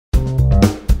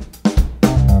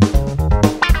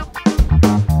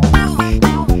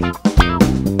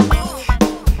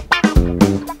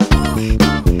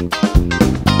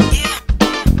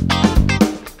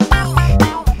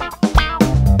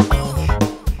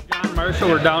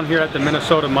Marshall. We're down here at the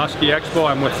Minnesota Muskie Expo.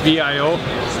 I'm with VIO.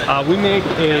 We made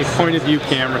a point of view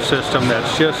camera system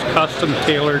that's just custom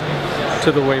tailored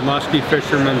to the way muskie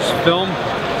fishermen film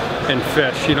and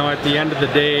fish. You know, at the end of the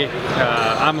day,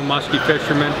 I'm a muskie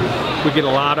fisherman. We get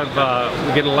a lot of,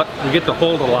 we get to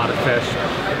hold a lot of fish,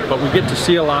 but we get to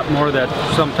see a lot more that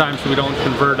sometimes we don't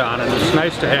convert on, and it's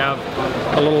nice to have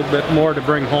a little bit more to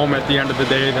bring home at the end of the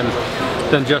day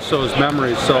than just those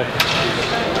memories. So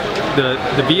the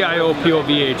VIO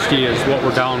POV.HD is what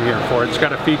we're down here for. It's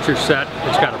got a feature set.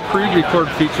 It's got a pre-record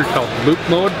feature called loop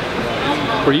mode,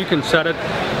 where you can set it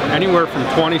anywhere from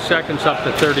 20 seconds up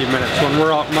to 30 minutes. When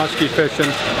we're out muskie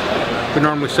fishing, we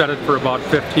normally set it for about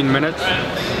 15 minutes,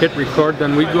 hit record,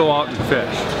 then we go out and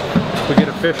fish. We get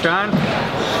a fish on,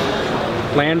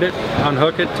 land it,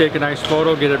 unhook it, take a nice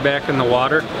photo, get it back in the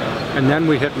water, and then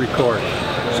we hit record.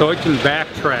 So it can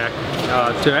backtrack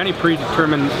to any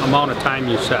predetermined amount of time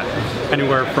you set,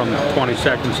 anywhere from 20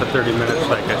 seconds to 30 minutes,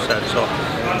 like I said. So,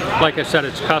 like I said,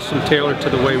 it's custom tailored to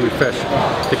the way we fish.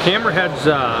 The camera head's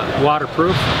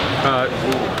waterproof,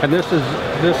 and this is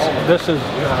the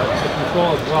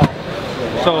control as well.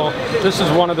 So this is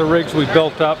one of the rigs we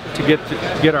built up to get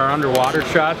our underwater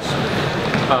shots.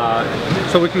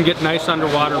 So we can get nice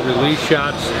underwater release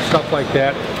shots, stuff like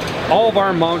that. All of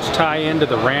our mounts tie into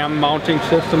the RAM mounting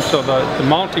system, so the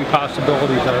mounting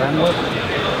possibilities are endless.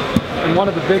 And one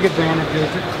of the big advantages,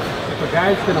 if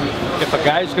a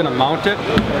guy's gonna mount it,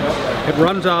 it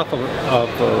runs off of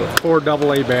 4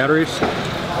 AA batteries,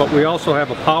 but we also have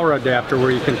a power adapter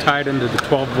where you can tie it into the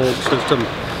 12-volt system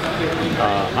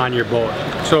on your boat.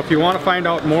 So if you want to find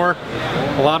out more,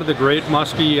 a lot of the great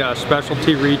muskie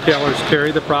specialty retailers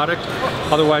carry the product.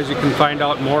 Otherwise, you can find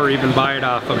out more or even buy it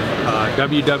off of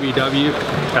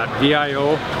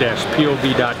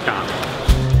www.vio-POV.com.